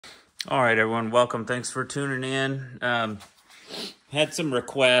All right, everyone, welcome. Thanks for tuning in. Had some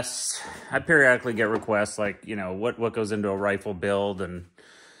requests. I periodically get requests like, what goes into a rifle build, and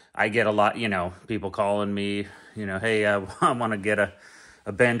I get a lot, people calling me, hey, I want to get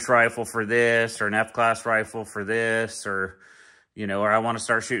a bench rifle for this, or an F-class rifle for this, or I want to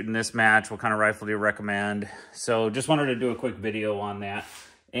start shooting this match. What kind of rifle do you recommend? So just wanted to do a quick video on that.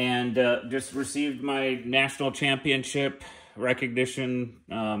 And just received my national championship recognition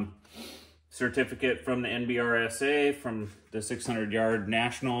certificate from the NBRSA, from the 600-yard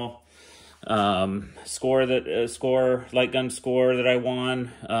national light gun score that I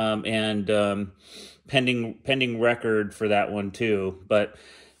won, and pending record for that one too. But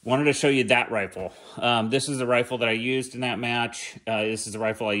wanted to show you that rifle. This is the rifle that I used in that match. This is the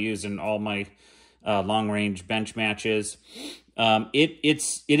rifle I use in all my long-range bench matches. It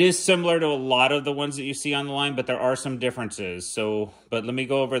is similar to a lot of the ones that you see on the line, but there are some differences. So, but let me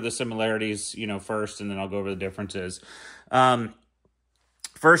go over the similarities, first, and then I'll go over the differences.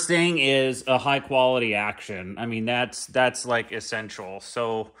 First thing is a high quality action. I mean, that's like essential.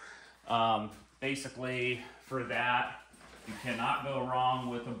 So, basically for that, you cannot go wrong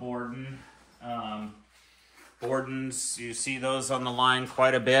with a Borden. Bordens, you see those on the line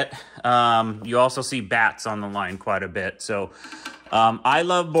quite a bit. You also see bats on the line quite a bit. So I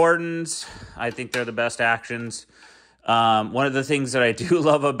love Bordens. I think they're the best actions. One of the things that I do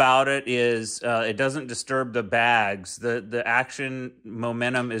love about it is it doesn't disturb the bags. The action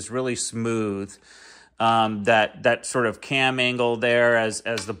momentum is really smooth. That sort of cam angle there as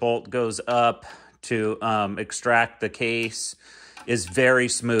the bolt goes up to extract the case is very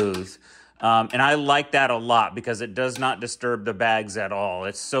smooth. And I like that a lot because it does not disturb the bags at all.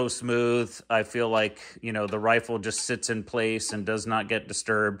 It's so smooth. I feel like, the rifle just sits in place and does not get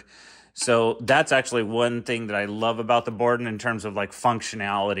disturbed. So that's actually one thing that I love about the Borden in terms of like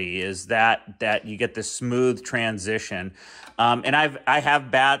functionality, is that you get this smooth transition. And I have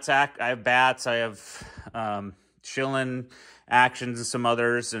bats, I have Schillen actions and some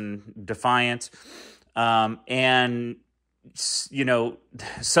others, and Defiant. And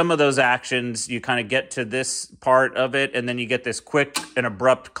some of those actions, you kind of get to this part of it, and then you get this quick and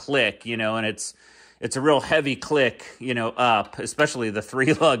abrupt click, and it's a real heavy click, up, especially the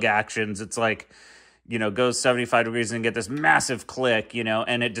 3-lug actions. It's like, goes 75 degrees and get this massive click,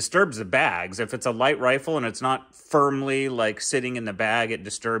 and it disturbs the bags. If it's a light rifle and it's not firmly like sitting in the bag, it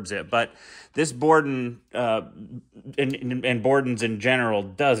disturbs it. But this Borden, and Bordens in general,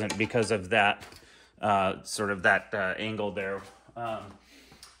 doesn't, because of that. Sort of that angle there.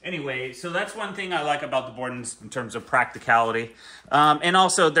 Anyway, so that's one thing I like about the Bordens in terms of practicality. And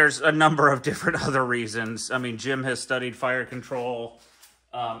also there's a number of different other reasons. I mean, Jim has studied fire control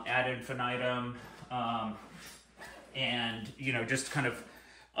ad infinitum. And, just kind of,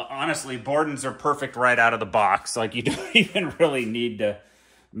 honestly, Bordens are perfect right out of the box. Like, you don't even really need to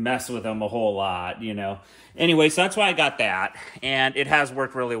mess with them a whole lot, Anyway, so that's why I got that, and it has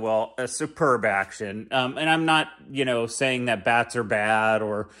worked really well. A superb action. And I'm not, saying that bats are bad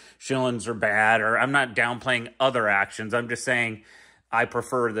or Schillens are bad, or I'm not downplaying other actions. I'm just saying I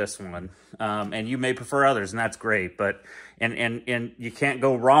prefer this one. And you may prefer others, and that's great. But and you can't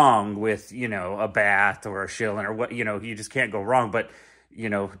go wrong with, a bat or a Schillen or what, you just can't go wrong. But,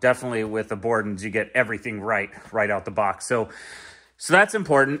 definitely with the Bordens, you get everything right out the box. So that's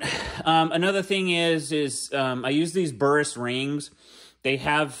important. Another thing is I use these Burris rings. They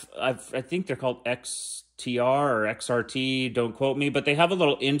have, I think they're called XTR or XRT, don't quote me, but they have a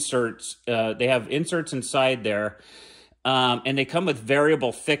little inserts. They have inserts inside there, and they come with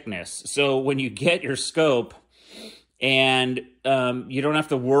variable thickness. So when you get your scope, and you don't have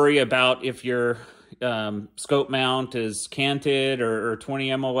to worry about if your scope mount is canted or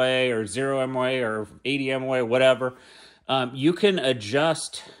 20 MOA or 0 MOA or 80 MOA, whatever. You can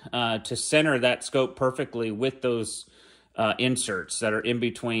adjust to center that scope perfectly with those inserts that are in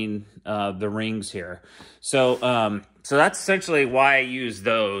between the rings here. So that's essentially why I use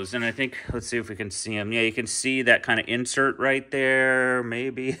those. And I think, let's see if we can see them. Yeah, you can see that kind of insert right there,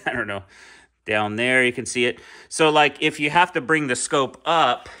 maybe. I don't know. Down there, you can see it. So, like, if you have to bring the scope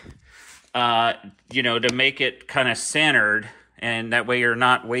up, to make it kind of centered, and that way you're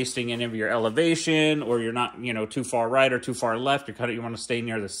not wasting any of your elevation, or you're not, too far right or too far left. You want to stay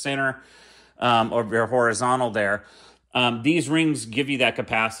near the center, or you're horizontal there. These rings give you that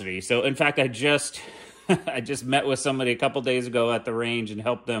capacity. So in fact, I just met with somebody a couple days ago at the range and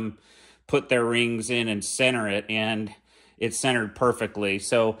helped them put their rings in and center it, and it's centered perfectly.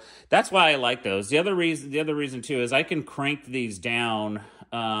 So that's why I like those. The other reason too is I can crank these down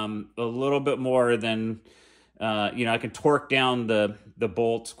a little bit more than I can torque down the the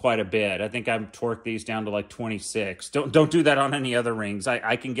bolts quite a bit. I think I've torqued these down to like 26. Don't do that on any other rings.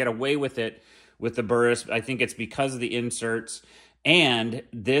 I can get away with it with the Burris. I think it's because of the inserts. And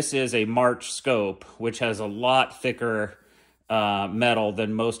this is a March scope, which has a lot thicker metal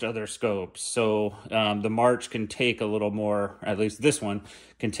than most other scopes. So the March can take a little more, at least this one,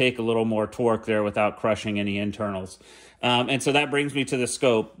 can take a little more torque there without crushing any internals. And so that brings me to the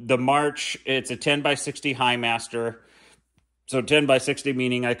scope. The March, it's a 10x60 high master. So 10x60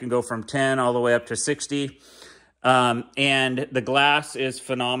 meaning I can go from 10 all the way up to 60. And the glass is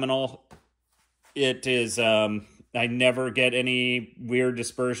phenomenal. It is, I never get any weird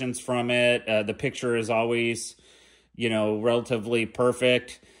dispersions from it. The picture is always, you know, relatively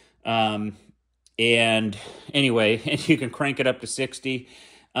perfect. And anyway, you can crank it up to 60.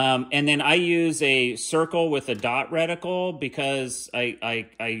 And then I use a circle with a dot reticle because I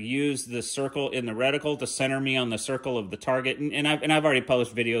use the circle in the reticle to center me on the circle of the target. And I've already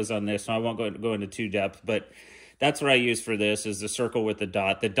published videos on this, so I won't go into too depth, but that's what I use for this, is the circle with the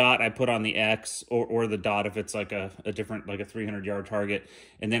dot. The dot I put on the X or the dot if it's like a different, like a 300-yard target.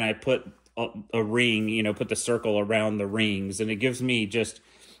 And then I put a ring, you know, put the circle around the rings. And it gives me just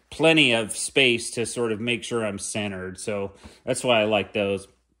plenty of space to sort of make sure I'm centered. So that's why I like those.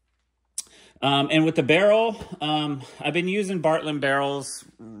 And with the barrel, I've been using Bartlein barrels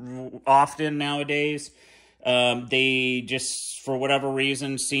often nowadays. They just, for whatever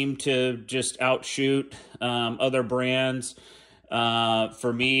reason, seem to just outshoot other brands.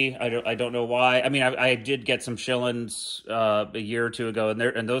 For me, I don't know why. I mean, I did get some Schillens a year or two ago,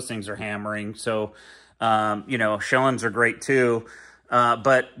 and those things are hammering. So, you know, Schillens are great too.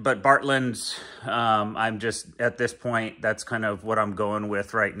 But Bartlein's, I'm just, at this point, that's kind of what I'm going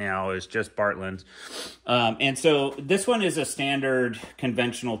with right now, is just Bartlein's. And so this one is a standard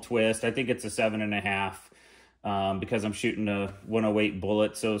conventional twist. I think it's a 7.5, because I'm shooting a 108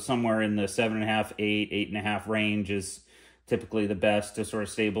 bullet. So somewhere in the 7.5, 8, 8.5 range is typically the best to sort of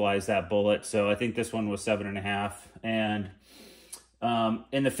stabilize that bullet. So I think this one was 7.5. And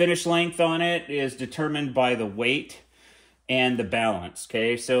the finish length on it is determined by the weight and the balance,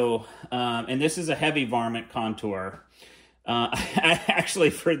 okay? So, and this is a heavy varmint contour.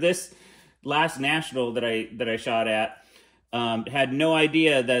 Actually, for this last national that I shot at, had no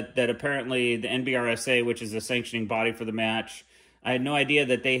idea that apparently the NBRSA, which is the sanctioning body for the match, I had no idea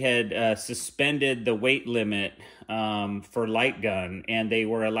that they had suspended the weight limit for light gun, and they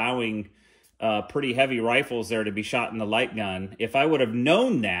were allowing pretty heavy rifles there to be shot in the light gun. If I would have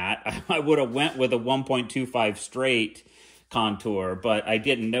known that, I would have went with a 1.25 straight contour, but I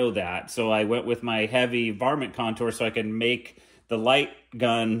didn't know that. So I went with my heavy varmint contour so I could make the light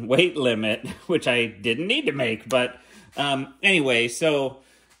gun weight limit, which I didn't need to make. But anyway, so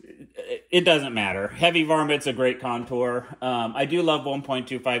it doesn't matter. Heavy varmint's a great contour. I do love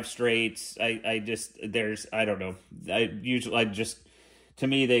 1.25 straights. I don't know. To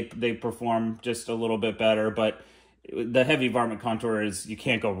me, they perform just a little bit better, but the heavy varmint contour is, you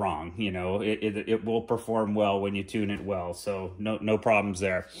can't go wrong. You know, it will perform well when you tune it well. So no problems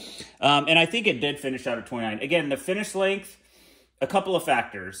there. And I think it did finish out at 29. Again, the finish length, a couple of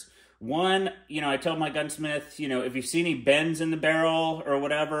factors. One, you know, I tell my gunsmith, you know, if you see any bends in the barrel or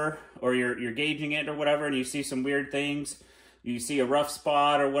whatever, or you're gauging it or whatever, and you see some weird things, you see a rough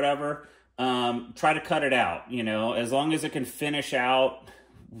spot or whatever, try to cut it out. You know, as long as it can finish out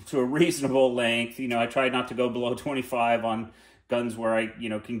to a reasonable length. You know, I try not to go below 25 on guns where I, you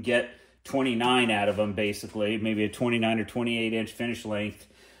know, can get 29 out of them, basically, maybe a 29 or 28 inch finish length.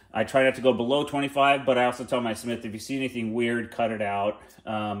 I try not to go below 25, but I also tell my smith, if you see anything weird, cut it out.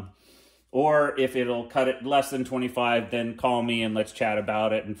 Or if it'll cut it less than 25, then call me and let's chat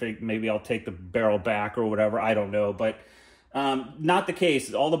about it, and maybe I'll take the barrel back or whatever. I don't know, but not the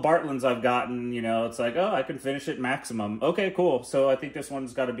case. All the Bartleins I've gotten, you know, it's like, oh, I can finish it maximum. Okay, cool. So I think this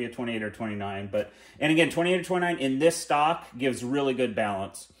one's got to be a 28 or 29. And again, 28 or 29 in this stock gives really good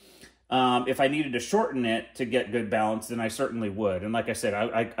balance. If I needed to shorten it to get good balance, then I certainly would. And like I said,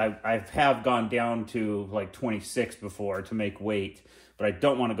 I have gone down to like 26 before to make weight, but I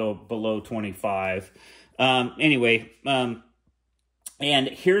don't want to go below 25. Anyway, and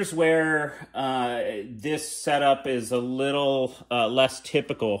here's where this setup is a little less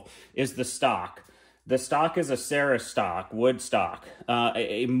typical, is the stock. The stock is a Cerus stock, wood stock.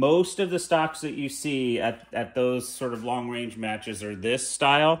 Most of the stocks that you see at those sort of long-range matches are this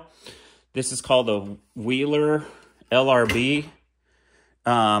style. This is called a Wheeler LRB,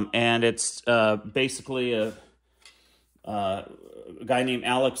 and it's basically a guy named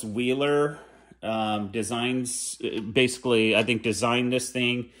Alex Wheeler designs, basically, I think, designed this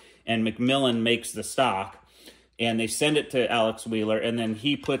thing, and Macmillan makes the stock. and they send it to Alex Wheeler, and then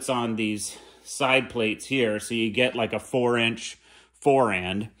he puts on these side plates here, so you get like a 4-inch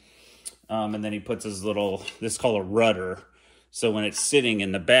forend, and then he puts his little, this is called a rudder. So when it's sitting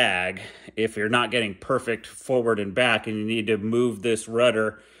in the bag, if you're not getting perfect forward and back, and you need to move this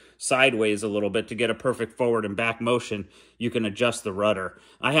rudder sideways a little bit to get a perfect forward and back motion, you can adjust the rudder.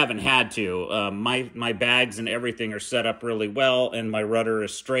 I haven't had to. My bags and everything are set up really well, and my rudder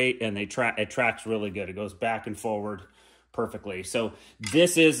is straight, and it tracks really good. It goes back and forward perfectly. So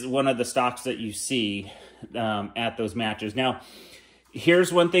this is one of the stocks that you see at those matches. Now,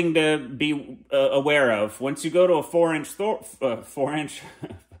 here's one thing to be aware of. Once you go to a 4-inch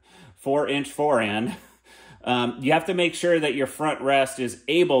forend, you have to make sure that your front rest is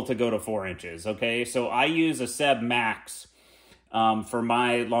able to go to 4 inches, okay? So I use a Seb Max for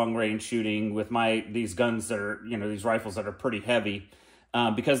my long-range shooting with these guns that are, these rifles that are pretty heavy,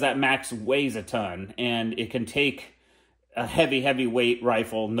 because that Max weighs a ton, and it can take a heavy weight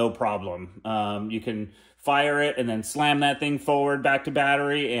rifle, no problem. You can fire it and then slam that thing forward back to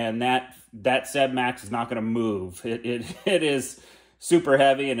battery, and that Seb Max is not going to move. It is super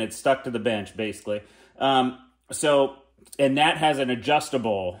heavy, and it's stuck to the bench basically. And that has an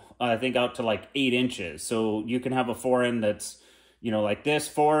adjustable, I think out to like 8 inches. So you can have a forend that's, like this,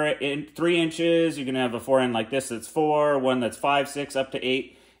 3 inches. You can have a forend like this that's 4, one that's 5, 6, up to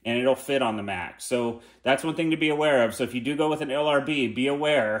 8, and it'll fit on the Max. So that's one thing to be aware of. So if you do go with an LRB, be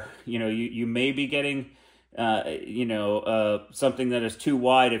aware, you may be getting, something that is too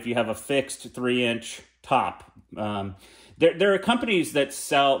wide if you have a fixed 3-inch top. There are companies that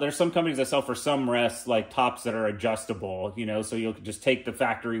sell, there's some companies that sell for some rests like tops that are adjustable, so you'll just take the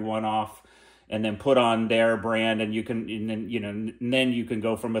factory one off and then put on their brand, and then you can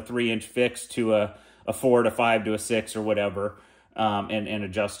go from a 3-inch fix to a 4 to 5 to a 6 or whatever, and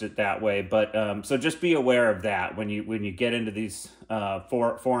adjust it that way. But so just be aware of that when you get into these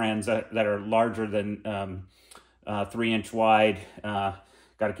forends that are larger than 3-inch wide.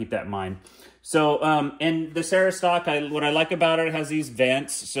 Got to keep that in mind. So, and the Cerus Stock, what I like about it has these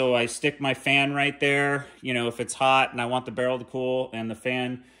vents. So I stick my fan right there, if it's hot and I want the barrel to cool, and the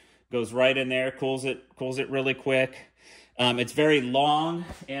fan goes right in there, cools it really quick. It's very long,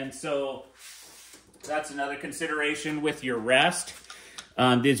 and so that's another consideration with your rest.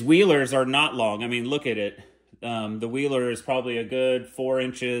 These wheelers are not long. I mean, look at it. The wheeler is probably a good 4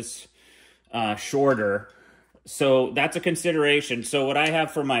 inches shorter. So that's a consideration. So what I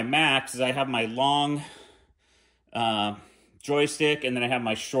have for my Max is I have my long joystick, and then I have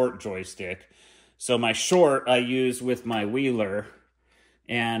my short joystick. So my short I use with my wheeler,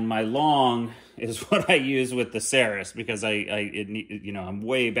 and my long is what I use with the Cerus, because I'm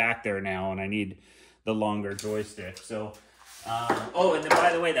way back there now, and I need the longer joystick. So, oh, and then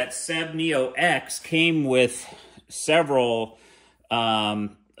by the way, that Seb Neo X came with several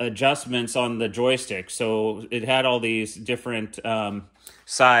adjustments on the joystick. So it had all these different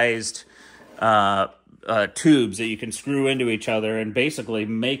sized tubes that you can screw into each other and basically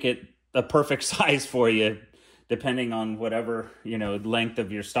make it a perfect size for you, depending on whatever length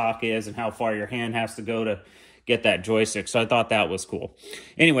of your stock is and how far your hand has to go to get that joystick. So I thought that was cool.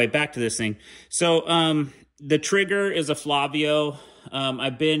 Anyway, back to this thing. So the trigger is a Flavio.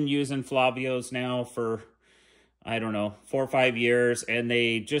 I've been using Flavios now for, I don't know, 4 or 5 years, and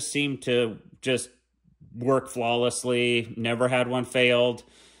they just seem to just work flawlessly. Never had one failed.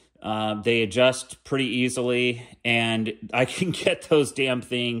 They adjust pretty easily, and I can get those damn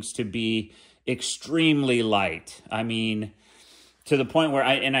things to be extremely light. I mean, to the point where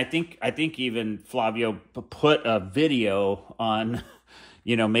I think even Flavio put a video on,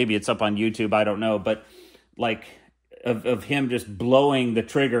 maybe it's up on YouTube, I don't know, but like of him just blowing the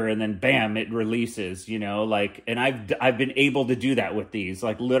trigger and then bam, it releases, and I've been able to do that with these,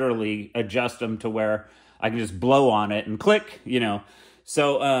 like literally adjust them to where I can just blow on it and click,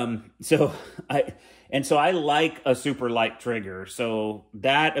 So I like a super light trigger, so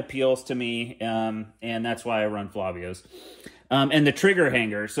that appeals to me, and that's why I run Flavios. And the trigger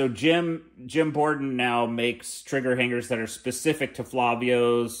hanger. So Jim Borden now makes trigger hangers that are specific to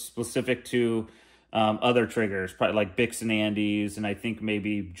Flavios, specific to other triggers, probably like Bix and Andes, and I think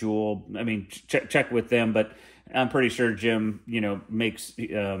maybe Jewel. I mean, check with them, but I'm pretty sure Jim, makes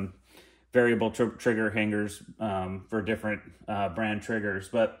variable trigger hangers for different brand triggers.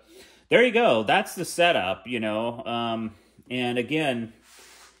 But there you go. That's the setup, and again,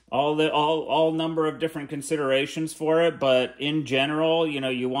 all number of different considerations for it. But in general,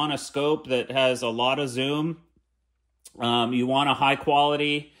 you want a scope that has a lot of zoom. You want a high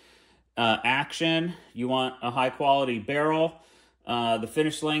quality action. You want a high quality barrel. The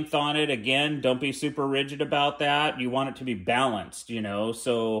finish length on it, again, don't be super rigid about that. You want it to be balanced, you know,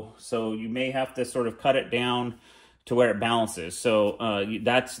 so you may have to sort of cut it down to where it balances. So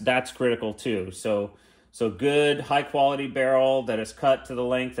that's critical too. So good high quality barrel that is cut to the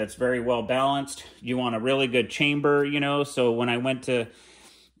length that's very well balanced. You want a really good chamber, you know. So when I went to,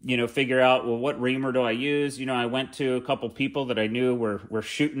 you know, figure out, well, what reamer do I use? You know, I went to a couple people that I knew were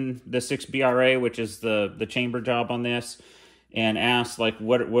shooting the 6 BRA, which is the chamber job on this, and asked like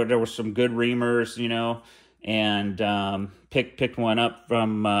what there were some good reamers, you know, and picked one up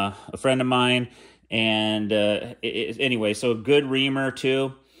from a friend of mine. And anyway, so a good reamer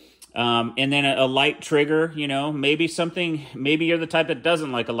too. And then a light trigger, you know, maybe you're the type that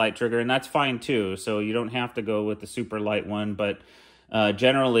doesn't like a light trigger, and that's fine too. So you don't have to go with the super light one, but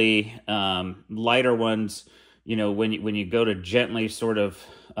generally lighter ones, you know, when you go to gently sort of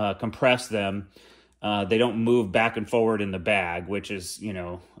compress them, they don't move back and forward in the bag, which is, you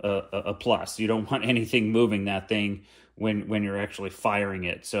know, a plus. You don't want anything moving that thing when you're actually firing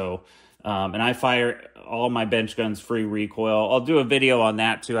it. So, and I fire all my bench guns free recoil. I'll do a video on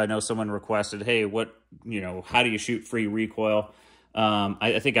that too. I know someone requested, hey, how do you shoot free recoil?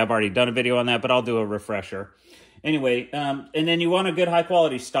 I think I've already done a video on that, but I'll do a refresher. Anyway, and then you want a good high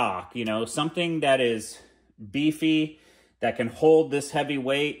quality stock, you know, something that is beefy, that can hold this heavy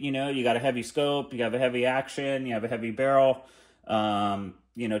weight. You know, you got a heavy scope, you have a heavy action, you have a heavy barrel.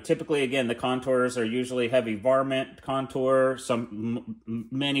 You know, typically, again, the contours are usually heavy varmint contour.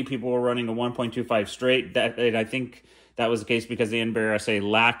 Many people were running a 1.25 straight. And I think that was the case because the NBRSA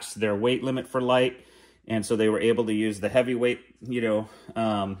lacks their weight limit for light. And so they were able to use the heavyweight, you know,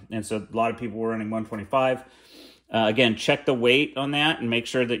 and so a lot of people were running 125. Again, check the weight on that and make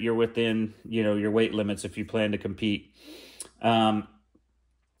sure that you're within, you know, your weight limits if you plan to compete. And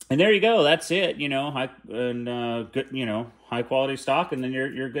there you go. That's it. You know, good, you know, high quality stock, and then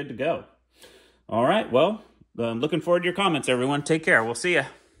you're good to go. All right. Well, I'm looking forward to your comments, everyone. Take care. We'll see you.